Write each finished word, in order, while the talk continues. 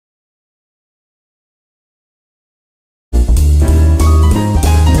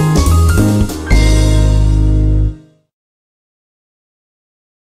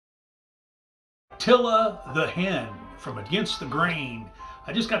Attilla the hen from Against the Grain.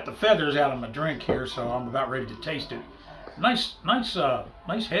 I just got the feathers out of my drink here, so I'm about ready to taste it. Nice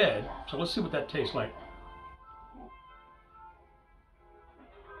head. So let's see what that tastes like.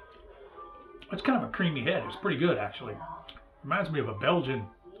 It's kind of a creamy head. It's pretty good, actually. Reminds me of a Belgian,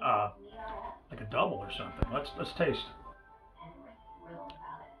 like a double or something. Let's taste.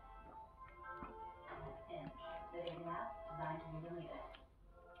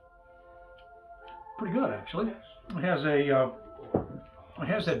 Pretty good, actually. It has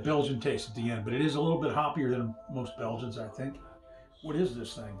that Belgian taste at the end, but it is a little bit hoppier than most Belgians, I think. What is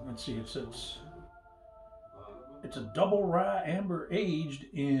this thing? Let's see. It's a double rye amber aged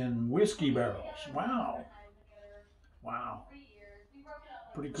in whiskey barrels. Wow. Wow.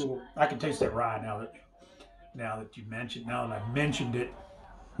 Pretty cool. I can taste that rye now that I've mentioned it.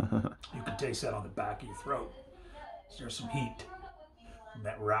 You can taste that on the back of your throat. There's some heat from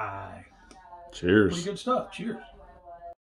that rye. Cheers. Pretty good stuff. Cheers.